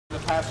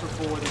pastor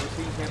for the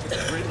Racine campus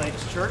of Great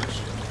Lakes Church.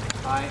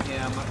 I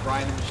am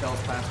Brian and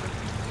Michelle's pastor.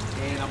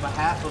 And on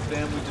behalf of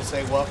them, we just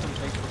say welcome.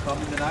 Thanks for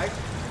coming tonight.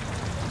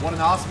 What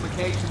an awesome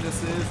occasion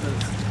this is as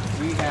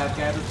we have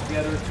gathered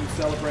together to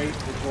celebrate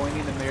the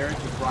joining of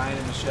marriage of Brian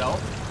and Michele.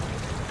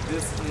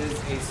 This is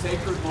a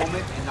sacred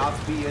moment and not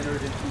to be entered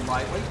into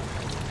lightly.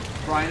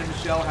 Brian and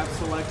Michele have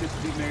selected to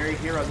be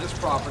married here on this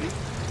property,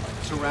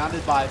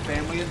 surrounded by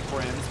family and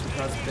friends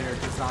because of their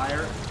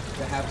desire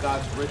to have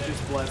God's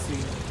richest blessing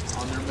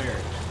on their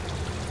marriage.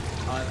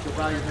 If you'll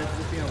bow your heads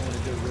with me, I want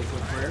to do a real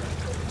quick prayer.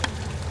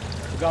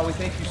 God, we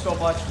thank you so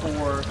much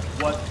for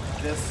what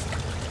this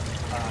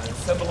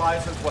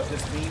symbolizes, what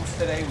this means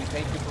today. We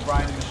thank you for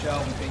Brian and Michele.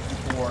 We thank you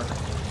for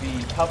the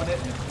covenant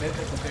and the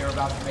commitment that they're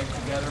about to make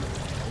together.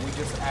 And we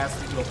just ask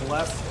that you will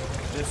bless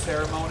this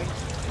ceremony.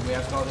 And we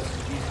ask all this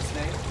in Jesus'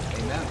 name.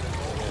 Amen.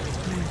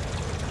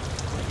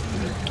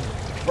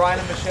 Brian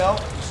and Michele,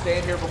 you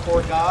stand here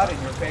before God and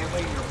your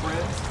family and your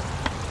friends,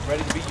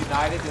 ready to be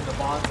united in the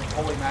bonds of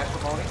holy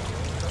matrimony.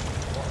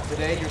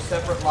 Today, your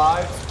separate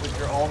lives with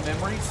your own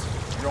memories,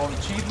 your own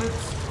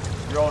achievements,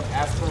 your own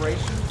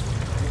aspirations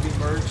will be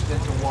merged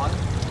into one.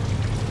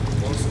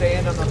 You'll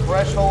stand on the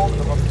threshold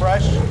of a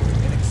fresh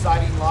and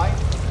exciting life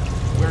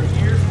where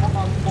years will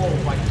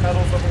unfold like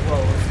petals of a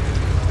rose,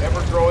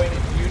 ever growing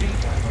in beauty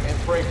and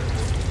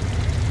fragrance.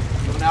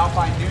 You'll now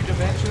find new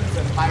dimensions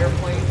and higher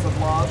planes of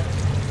love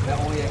that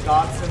only a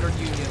God-centered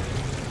union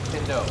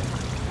can know.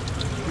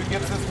 Who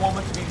gives this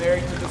woman to be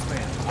married to this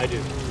man? I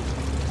do.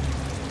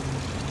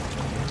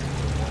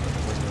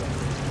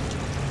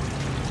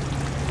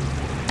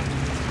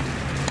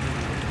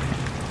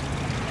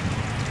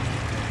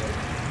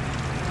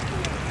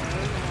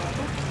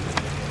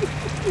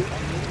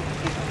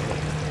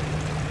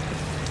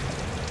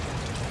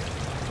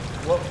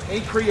 Well,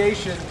 in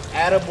creation,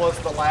 Adam was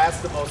the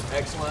last and most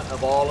excellent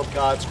of all of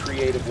God's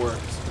creative works.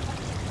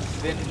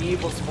 Then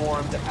Eve was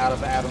formed out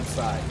of Adam's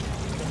side.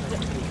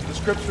 The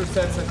scripture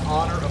sets an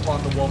honor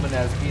upon the woman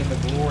as being the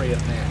glory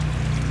of man.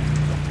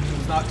 She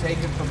was not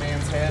taken from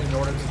man's head in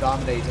order to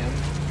dominate him,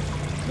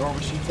 nor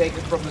was she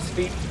taken from his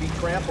feet to be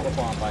trampled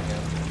upon by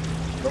him,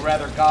 but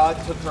rather God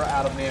took her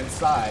out of man's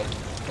side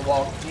to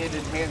walk hand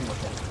in hand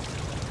with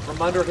him,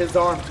 from under his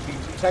arm to be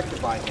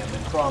protected by him,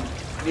 and from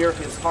near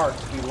his heart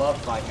to be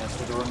loved by him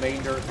for the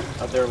remainder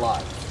of their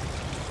lives.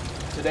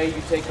 Today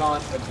you take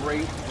on a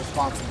great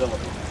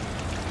responsibility.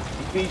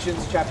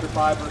 Ephesians chapter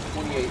 5 verse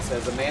 28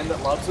 says, "A man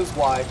that loves his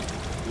wife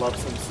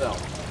loves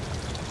himself."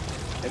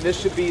 And this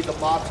should be the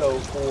motto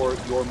for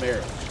your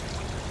marriage.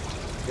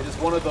 It is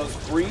one of those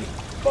brief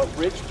but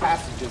rich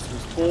passages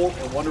whose full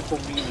and wonderful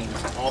meanings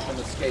often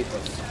escape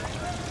us.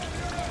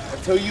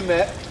 Until you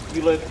met,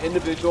 you lived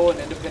individual and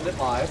independent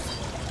lives.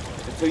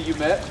 Until you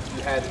met,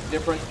 you had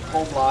different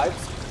home lives,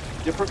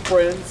 different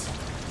friends,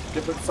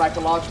 different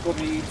psychological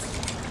needs,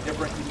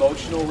 different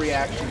emotional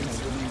reactions,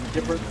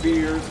 different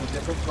fears and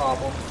different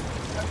problems.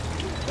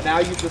 But now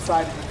you've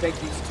decided to take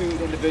these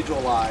two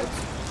individual lives,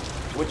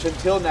 which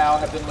until now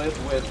have been lived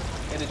with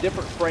in a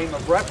different frame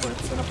of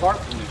reference and apart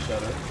from each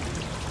other,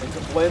 and to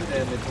blend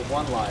them into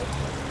one life,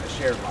 a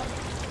shared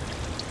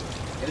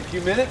life. In a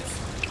few minutes,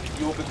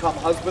 you will become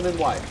husband and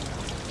wife.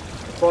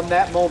 And from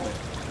that moment,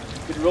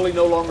 you can really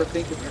no longer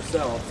think of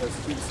yourselves as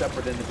two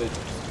separate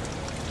individuals.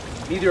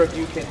 Neither of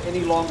you can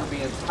any longer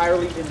be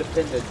entirely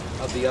independent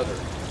of the other.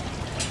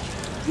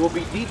 You will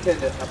be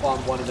dependent upon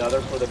one another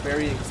for the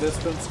very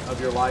existence of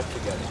your life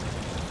together.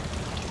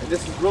 And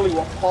this is really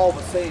what Paul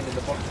was saying in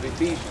the book of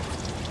Ephesians.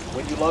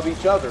 When you love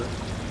each other,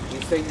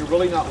 he's saying you're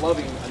really not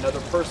loving another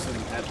person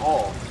at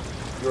all.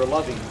 You're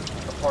loving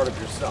a part of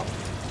yourself.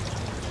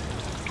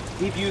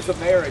 He views a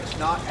marriage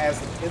not as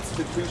an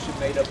institution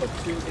made up of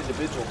two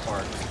individual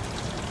parts,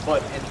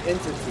 but an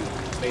entity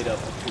made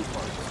up of two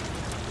parts.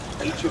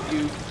 Each of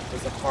you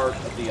is a part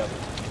of the other.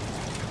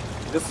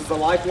 This is a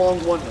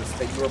lifelong oneness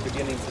that you are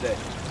beginning today.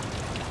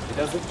 It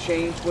doesn't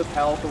change with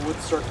health or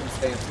with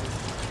circumstances.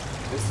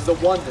 This is a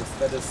oneness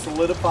that is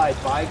solidified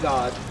by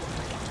God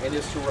and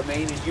is to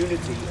remain in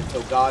unity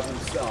until God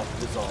himself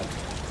dissolves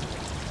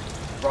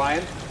it.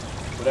 Brian,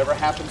 whatever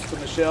happens to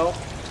Michele,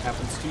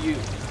 happens to you.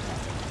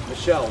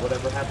 Michele,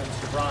 whatever happens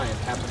to Brian,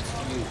 happens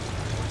to you.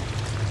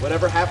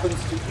 Whatever happens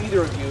to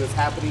either of you is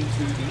happening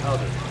to the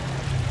other.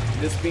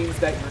 This means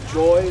that your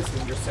joys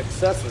and your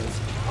successes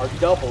are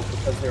doubled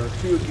because there are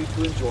two of you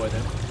to enjoy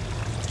them,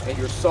 and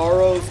your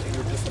sorrows and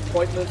your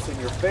disappointments and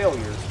your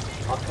failures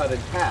are cut in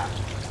half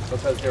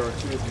because there are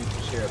two of you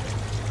to share them.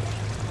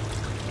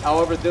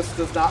 However, this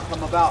does not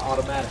come about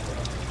automatically.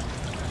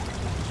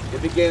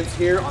 It begins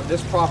here on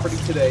this property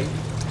today.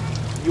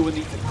 You will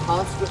need to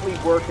constantly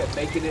work at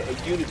making it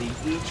a unity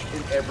each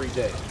and every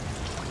day.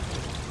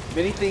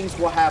 Many things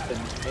will happen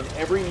in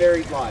every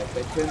married life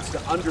that tends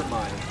to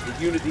undermine the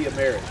unity of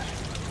marriage.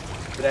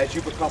 But as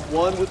you become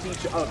one with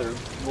each other,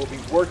 you will be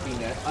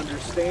working at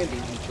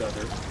understanding each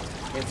other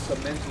and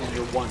cementing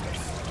your oneness.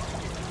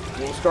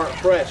 You will start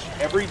fresh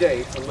every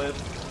day to live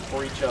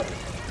for each other.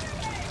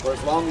 For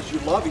as long as you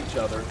love each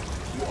other,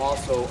 you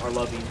also are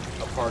loving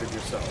a part of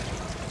yourself.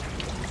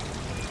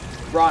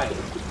 Brian,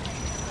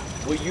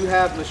 will you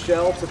have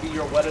Michele to be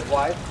your wedded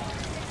wife,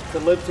 to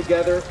live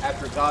together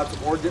after God's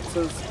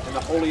ordinances in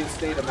the holy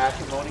estate of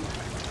matrimony?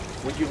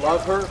 Will you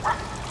love her,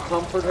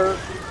 comfort her,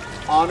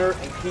 honor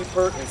and keep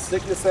her in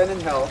sickness and in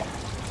health,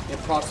 in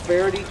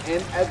prosperity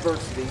and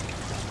adversity,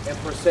 and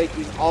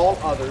forsaking all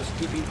others,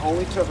 keeping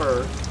only to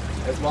her,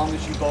 as long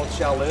as you both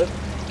shall live?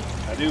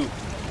 I do.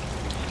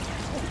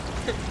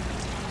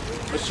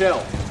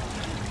 Michele,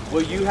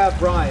 will you have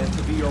Brian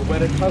to be your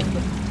wedded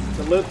husband,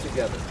 to live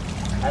together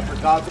after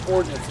God's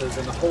ordinances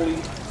in the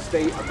holy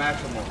state of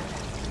matrimony?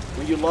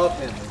 Will you love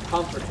him and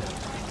comfort him,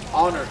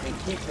 honor and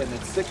keep him in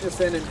sickness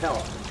and in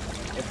health,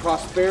 in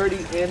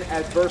prosperity and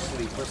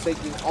adversity,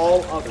 forsaking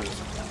all others,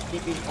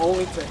 keeping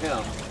only to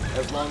him,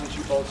 as long as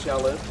you both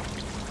shall live?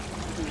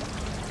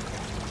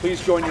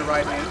 Please join your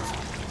right hands.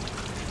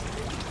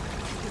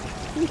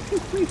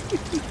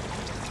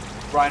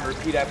 Brian,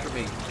 repeat after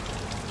me.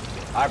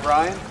 I,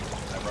 Brian,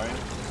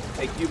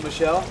 take you,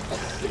 Michele,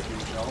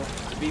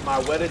 to be my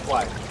wedded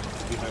wife,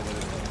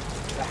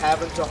 to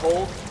have and to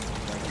hold,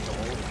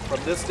 from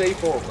this day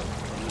forward,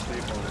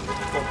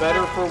 for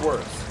better, for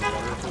worse,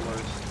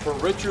 for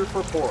richer,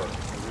 for poorer,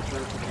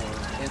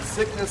 in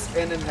sickness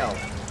and in health,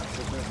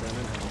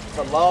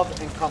 to love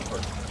and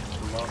comfort,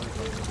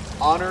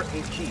 honor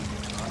and keep,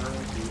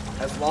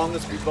 as long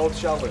as we both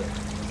shall live,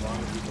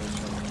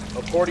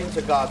 according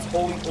to God's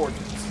holy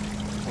ordinance.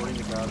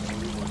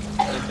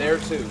 And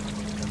thereto,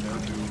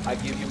 I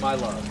give you my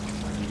love.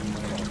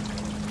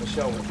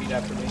 Michele, repeat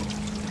after me.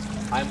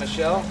 I,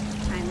 Michele,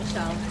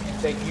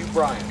 take you,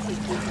 Brian,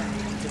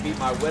 to be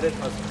my wedded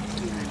husband,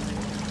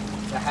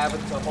 to have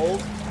and to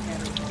hold,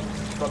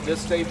 from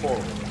this day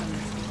forward,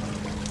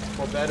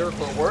 for better,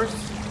 for worse,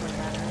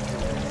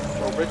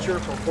 for richer,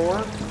 for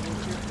poorer,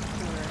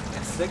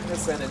 in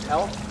sickness and in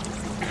health,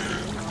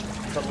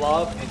 to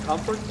love and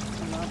comfort,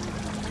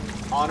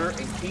 honor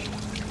and keep,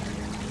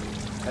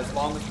 as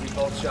long as we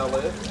both shall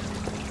live,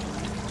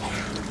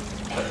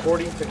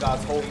 according to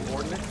God's holy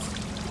ordinance,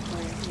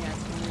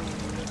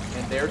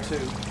 and thereto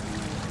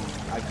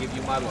I give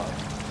you my love.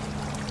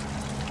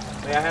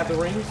 May I have the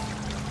rings?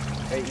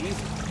 Hey,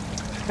 easy.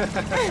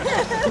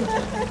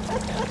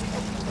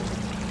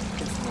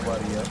 It's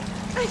nobody yet.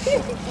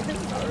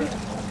 All right.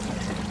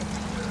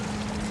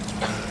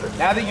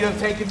 Now that you have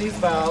taken these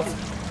vows,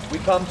 we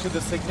come to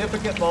the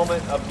significant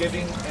moment of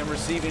giving and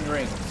receiving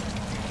rings.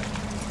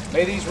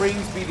 May these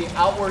rings be the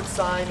outward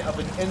sign of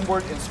an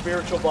inward and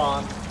spiritual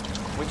bond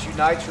which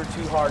unites your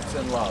two hearts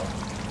in love.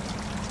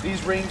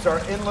 These rings are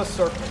endless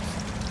circles.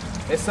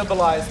 They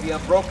symbolize the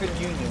unbroken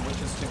union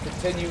which is to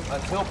continue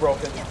until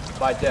broken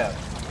by death.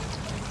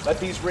 Let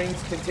these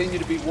rings continue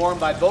to be worn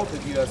by both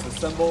of you as a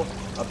symbol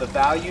of the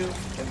value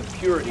and the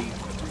purity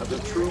of the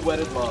true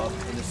wedded love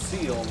and the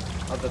seal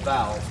of the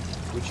vows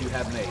which you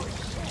have made.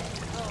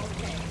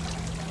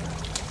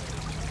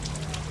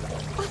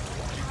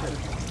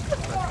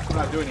 I'm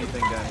not doing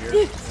anything down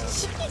here.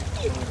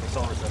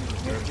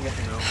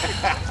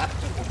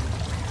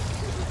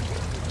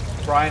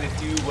 Brian,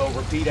 if you will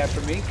repeat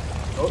after me.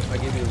 Oh, I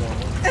gave you the wrong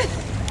one.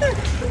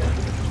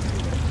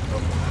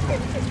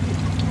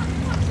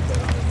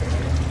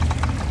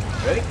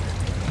 Ready?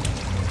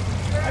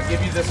 I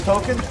give you this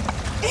token.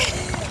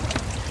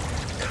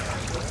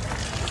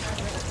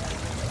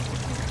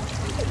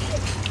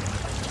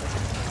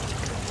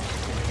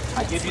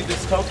 I give you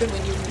this token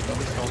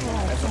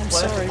as a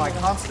pledge of my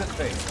constant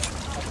faith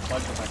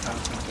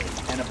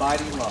and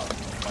abiding love.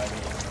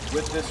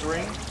 With this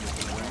ring,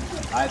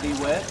 I thee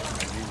wed,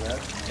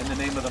 in the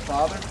name of the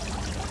Father,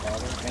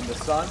 and the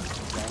Son,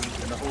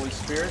 and the Holy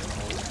Spirit.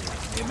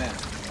 Amen.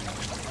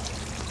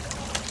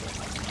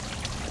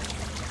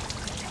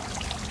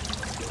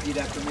 Repeat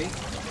after me.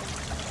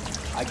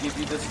 I give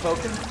you this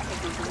token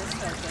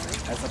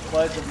as a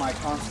pledge of my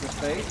constant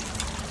faith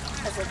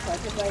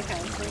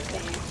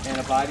and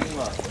abiding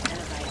love.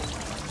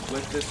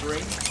 With this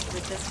ring,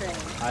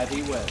 I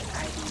thee wed.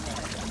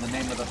 In the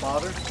name of the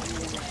Father,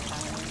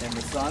 and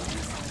the Son,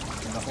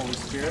 and the Holy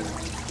Spirit.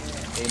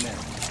 Amen.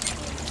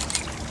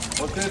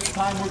 Well, at this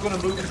time, we're going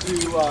to move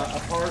into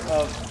a part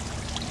of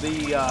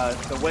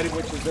the wedding,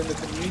 which is in the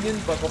communion.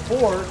 But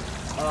before,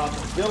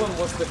 Dylan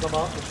wants to come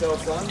up,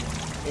 Michelle's son,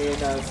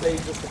 and say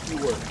just a few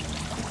words.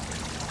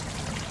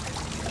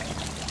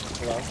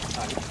 Hello.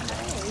 Hi.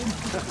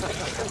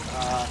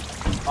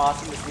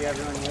 Awesome to see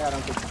everyone here. I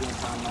don't get to be in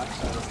town much,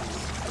 so this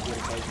is a good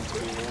occasion to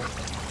be here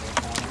this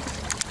morning.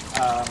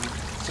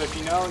 So if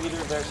you know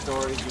either of their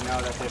stories, you know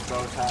that they've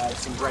both had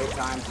some great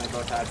times and they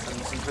both had some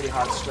pretty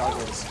hard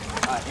struggles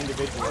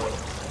individually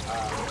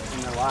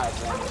in their lives.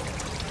 And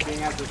being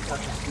as it's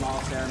such a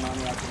small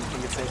ceremony, I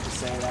think it's safe to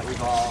say that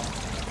we've all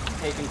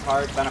taken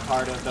part, been a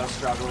part of those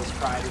struggles,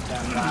 cried with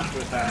them, laughed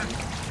with them,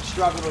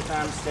 struggled with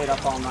them, stayed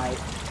up all night,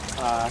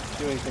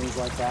 doing things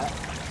like that.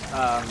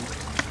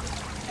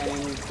 And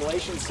in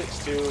Galatians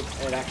 6:2,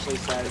 it actually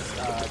says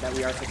that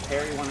we are to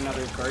carry one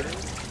another's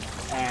burdens,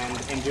 and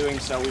in doing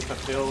so, we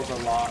fulfill the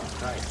law of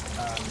Christ.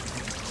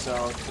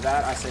 So to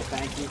that, I say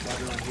thank you to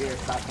everyone here,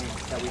 because I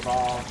think that we've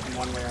all, in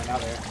one way or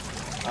another,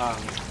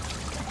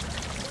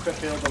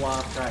 fulfilled the law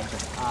of Christ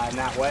in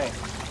that way.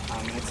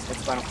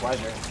 It's been a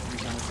pleasure.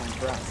 He's done the same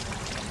for us.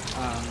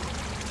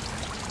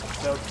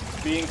 So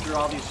being through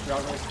all these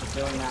struggles,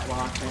 fulfilling that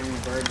law, carrying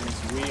the burdens,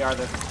 we are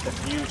the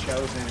few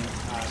chosen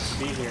to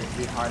be here, to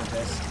be a part of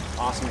this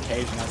awesome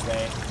occasion as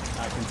they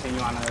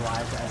continue on their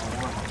lives as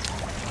one.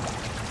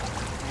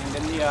 And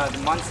in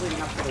the months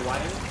leading up to the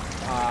wedding,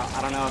 I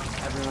don't know if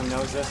everyone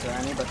knows this or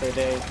any, but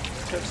they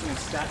took some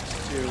steps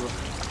to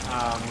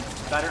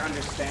better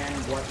understand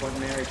what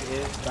marriage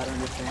is, better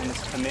understand this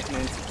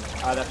commitment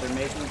that they're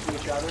making to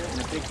each other.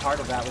 And a big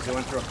part of that was they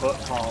went through a book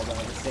called The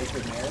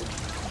Sacred Marriage.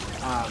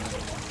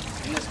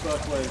 And this book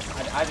was,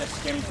 I just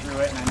skimmed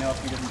through it, and I know a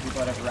few different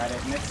people that have read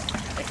it. And it's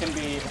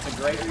a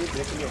great read,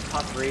 but it can be a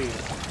tough read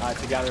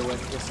together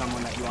with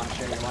someone that you want to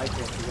share your life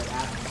with, because it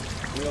asks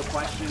real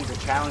questions, it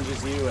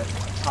challenges you, it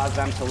causes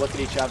them to look at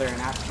each other and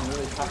ask some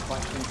really tough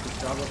questions to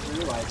struggle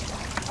through, like,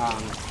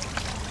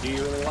 do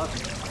you really love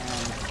me?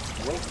 And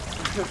what?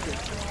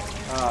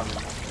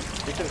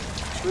 Because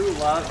true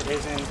love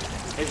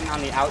isn't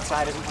on the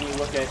outside, isn't when you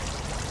look at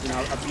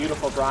a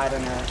beautiful bride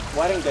on her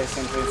wedding day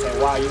simply and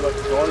say, wow, you look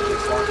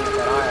gorgeous walking up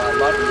that aisle, I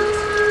love you.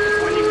 It's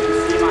when you can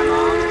see my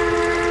mom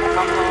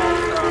come home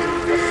from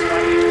a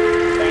sweaty,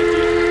 thank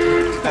you,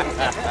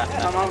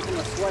 come home from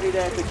a sweaty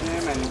day at the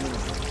gym and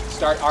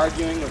start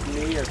arguing with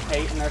me or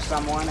Peyton or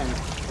someone, and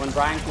when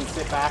Brian can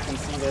sit back and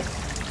see this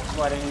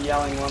sweating,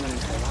 yelling woman and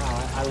say,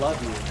 wow, I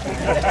love you.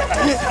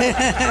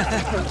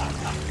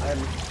 And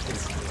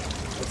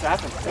it's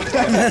happened.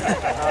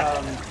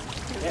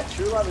 Yeah,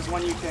 true love is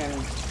when you can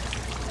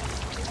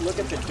look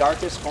at the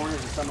darkest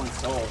corners of someone's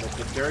soul,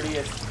 the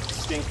dirtiest,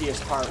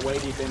 stinkiest part way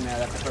deep in there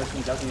that the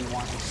person doesn't even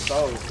want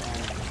exposed,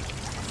 and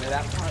say,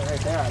 that part right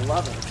there, I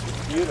love it.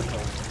 It's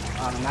beautiful.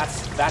 And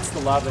that's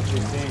the love that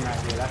you're seeing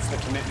right here. That's the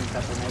commitment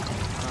that they're making.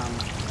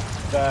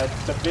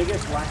 The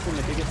biggest lesson,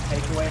 the biggest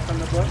takeaway from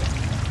the book,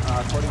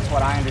 according to what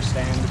I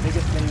understand, the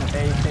biggest thing that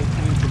they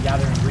came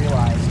together and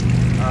realized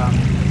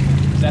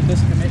is that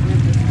this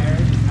commitment, this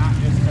marriage, is not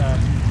just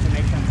to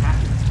make them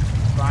happy.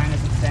 Brian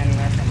isn't standing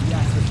there saying,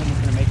 yes, this woman's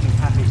going to make me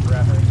happy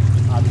forever.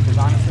 Because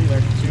honestly,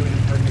 they're two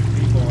imperfect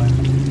people and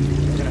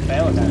they're going to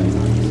fail at that at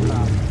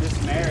times. This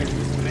marriage,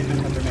 this commitment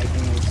that they're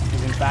making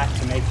is in fact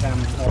to make them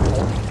more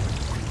holy.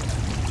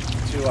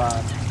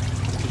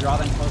 To draw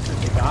them closer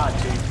to God,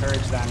 to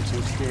encourage them to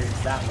experience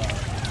that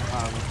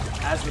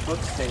love. As the book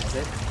states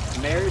it,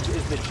 marriage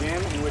is the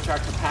gym in which our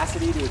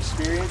capacity to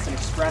experience and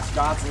express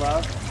God's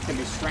love can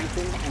be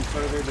strengthened and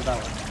further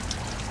developed.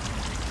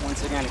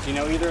 Once again, if you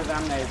know either of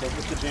them, they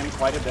hit the gym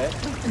quite a bit.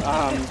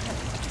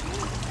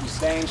 You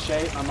stay in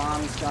shape. My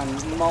mom's done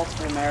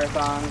multiple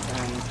marathons,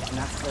 and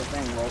that's the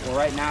thing. Well,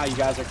 right now you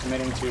guys are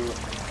committing to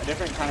a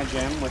different kind of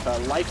gym with a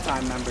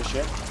lifetime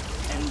membership,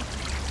 and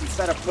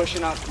instead of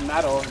pushing up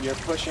metal, you're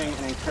pushing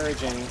and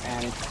encouraging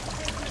and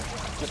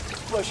just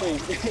pushing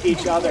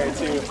each other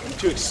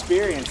to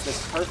experience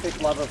this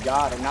perfect love of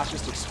God, and not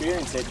just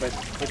experience it, but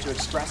to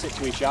express it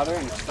to each other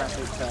and express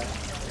it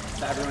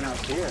to everyone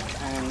else here.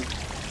 And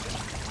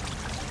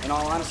in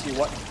all honesty,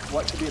 what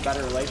could be a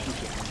better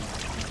relationship?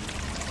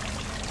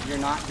 You're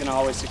not going to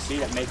always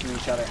succeed at making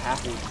each other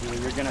happy.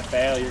 You're going to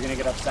fail. You're going to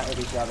get upset with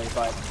each other.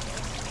 But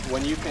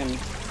when you can,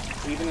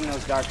 even in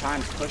those dark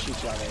times, push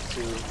each other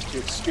to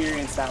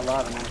experience that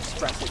love and then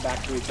express it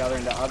back to each other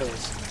and to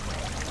others,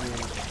 I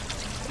mean,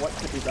 what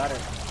could be better?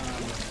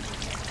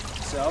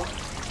 So,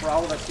 for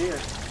all of us here,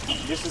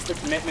 this is the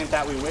commitment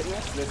that we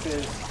witness. This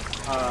is,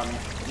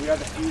 we are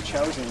the few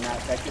chosen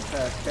that get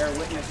to bear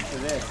witness to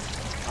this.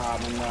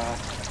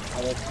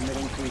 And they're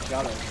committing to each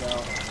other.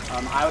 So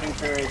I would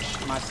encourage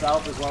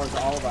myself as well as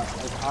all of us,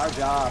 as our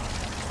job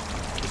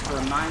is to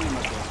remind them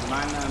of this,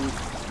 remind them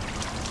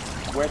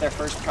where their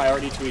first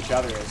priority to each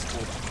other is.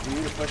 For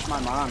you to push my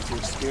mom to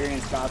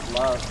experience God's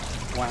love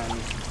when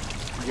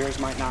yours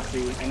might not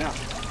be enough,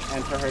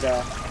 and for her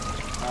to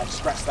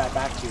express that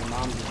back to your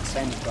mom, the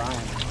same with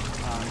Brian.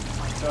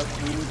 So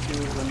we need to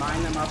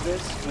remind them of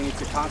this. We need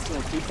to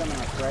constantly keep them in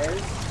our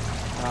prayers.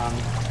 I'm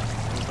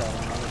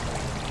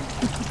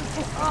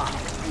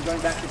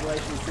going back to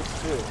Galatians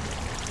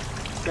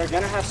 6:2. They're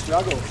going to have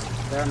struggles.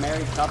 They're a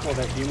married couple.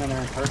 They're human.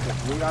 They're imperfect.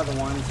 We are the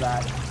ones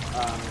that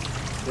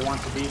they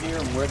want to be here,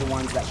 and we're the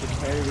ones that should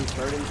carry these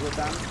burdens with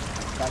them.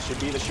 That should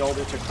be the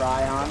shoulder to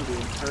cry on, the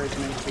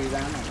encouragement to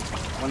them. And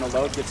when the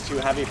load gets too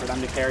heavy for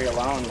them to carry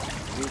alone,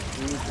 we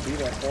need to be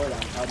there for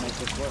them to help make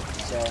this work.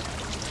 So,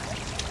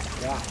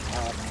 yeah,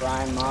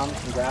 Brian, Mom,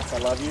 congrats. I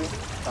love you.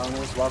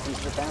 Kellners, welcome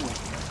to the family.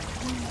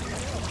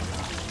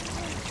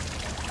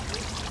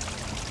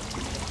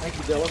 Thank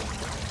you, Dylan.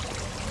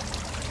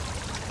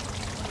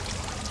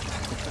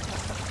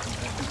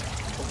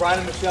 Well, Brian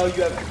and Michele,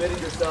 you have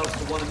committed yourselves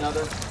to one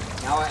another.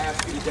 Now I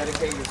ask you to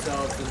dedicate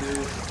yourselves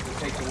anew to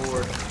take the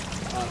Lord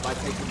by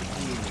taking the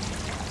communion.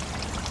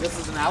 This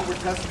is an outward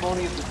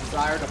testimony of the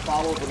desire to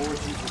follow the Lord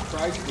Jesus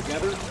Christ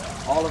together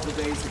all of the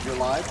days of your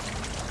life.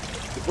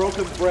 The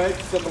broken bread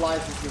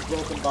symbolizes his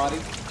broken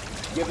body,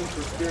 given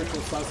for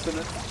spiritual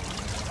sustenance.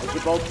 As you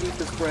both eat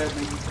this bread,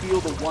 may you feel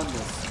the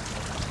oneness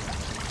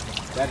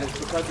That is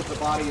because of the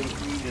body and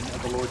communion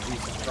of the Lord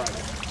Jesus Christ.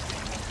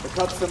 The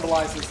cup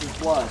symbolizes his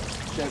blood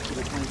shed for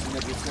the cleansing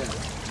of your sins.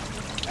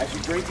 As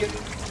you drink it,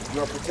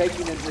 you are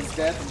partaking in his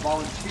death and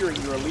volunteering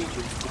your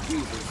allegiance to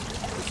Jesus,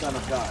 the Son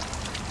of God.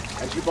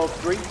 As you both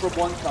drink from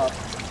one cup,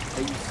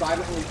 may you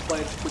silently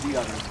pledge to the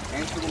other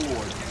and to the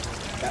Lord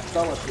that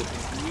fellowship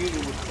and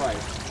communion with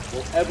Christ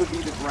will ever be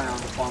the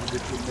ground upon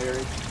which your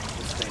marriage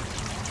will stand.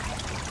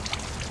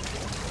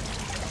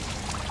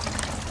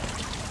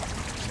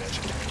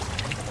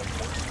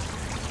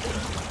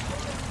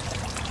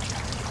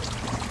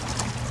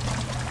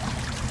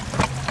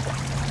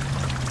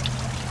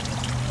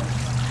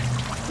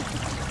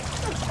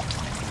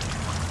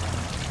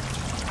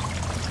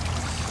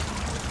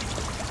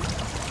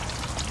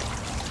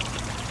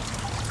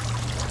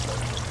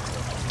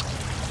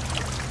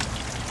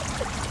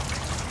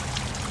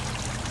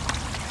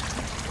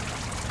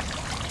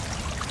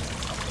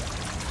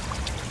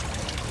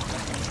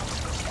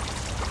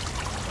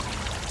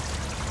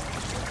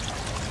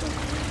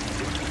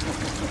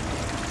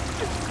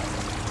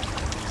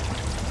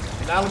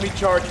 Now let me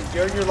charge you,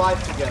 during your life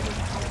together,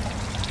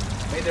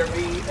 may there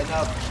be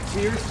enough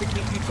tears to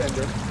keep you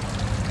tender,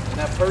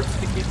 enough hurts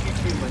to keep you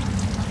human,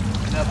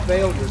 enough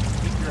failures to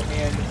keep your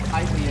hand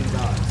tightly in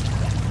God's,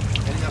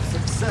 and enough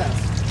success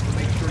to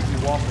make sure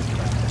you walk with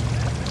God.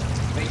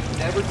 May you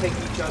never take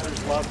each other's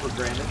love for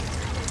granted.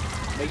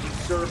 May you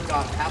serve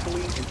God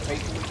happily and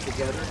faithfully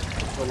together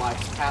until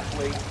life's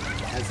pathway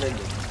has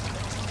ended.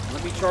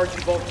 Let me charge you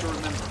both to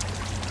remember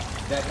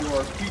that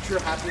your future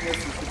happiness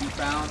is to be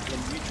found in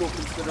mutual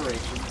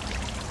consideration,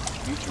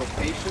 mutual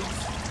patience,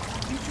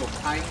 mutual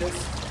kindness,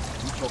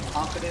 mutual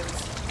confidence,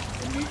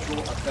 and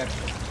mutual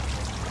affection.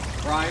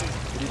 Brian,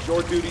 it is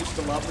your duties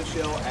to love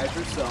Michele as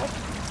yourself,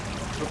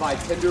 provide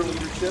tender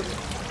leadership,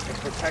 and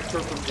protect her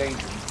from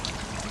danger.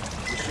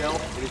 Michele,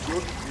 it is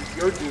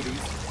your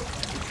duties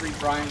to treat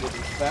Brian with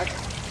respect,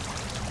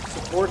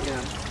 support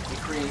him, and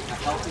create a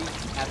healthy,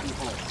 happy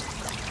home.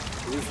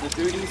 It is the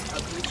duties of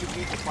each of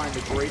you to find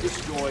the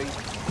greatest joy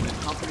in the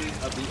company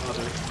of the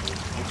other,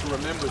 and to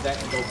remember that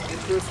in both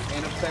interest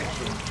and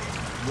affection,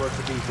 you are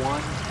to be one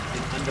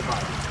and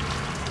undivided.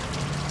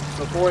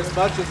 So for as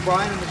much as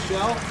Brian and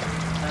Michele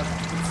have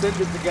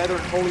consented together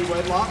in holy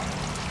wedlock,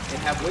 and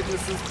have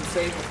witnesses to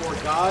say before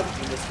God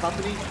in this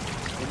company,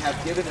 and have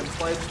given and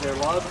pledged their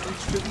love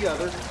each to the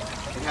other,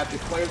 and have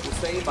declared the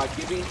same by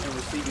giving and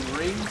receiving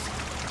rings,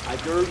 I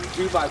do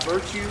by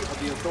virtue of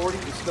the authority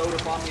bestowed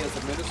upon me as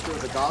a minister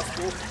of the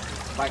gospel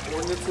by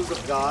ordinances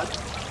of God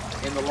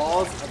and the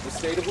laws of the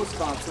state of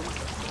Wisconsin,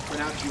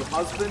 pronounce you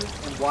husband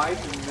and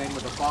wife in the name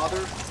of the Father,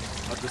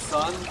 of the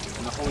Son,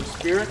 and the Holy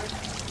Spirit.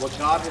 What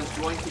God has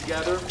joined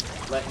together,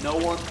 let no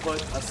one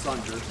put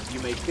asunder. You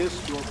may kiss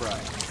your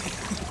bride.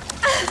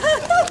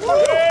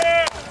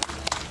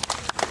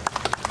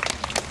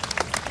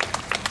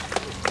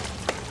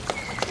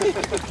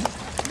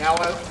 Now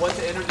I want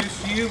to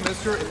introduce to you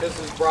Mr. and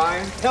Mrs.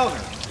 Brian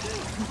Kellner.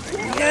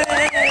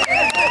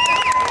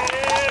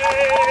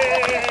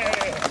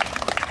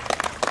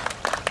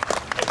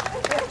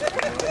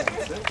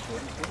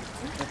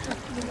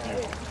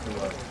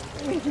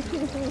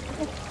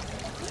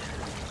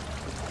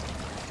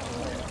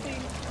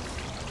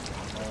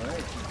 All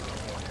right.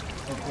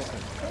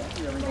 Thank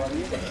you, everybody.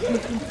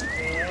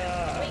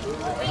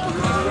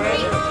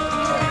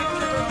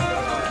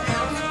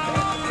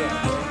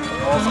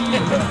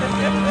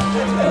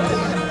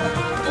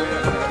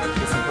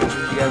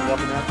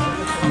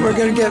 We're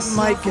gonna get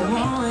Mike in. I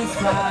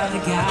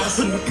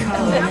see the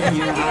color in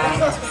your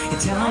eyes. You're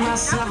telling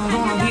myself I'm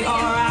gonna be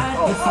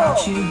alright.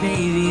 Without you,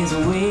 baby, is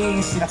a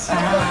waste of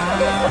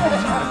time.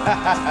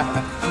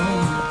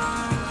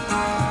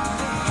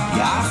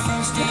 Yeah, our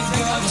first date,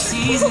 the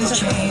seasons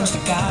changed.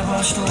 God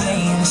washed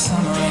away in the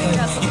summer rain.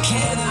 You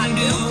can't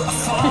undo a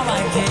fall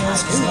like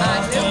this, 'cause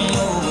love don't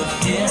know the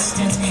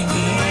distance.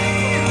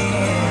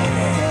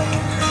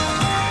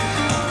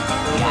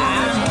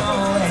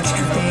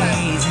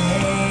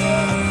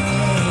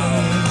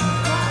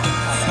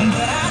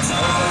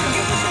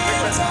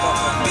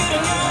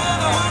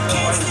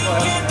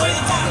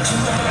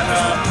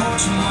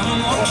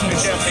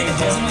 It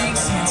doesn't make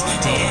sense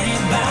to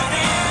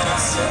anybody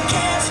else.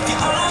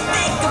 All I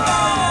think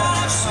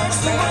about, I've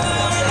searched the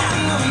world and I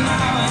know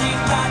now it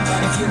ain't right.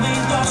 But if you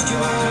ain't lost your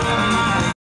mind,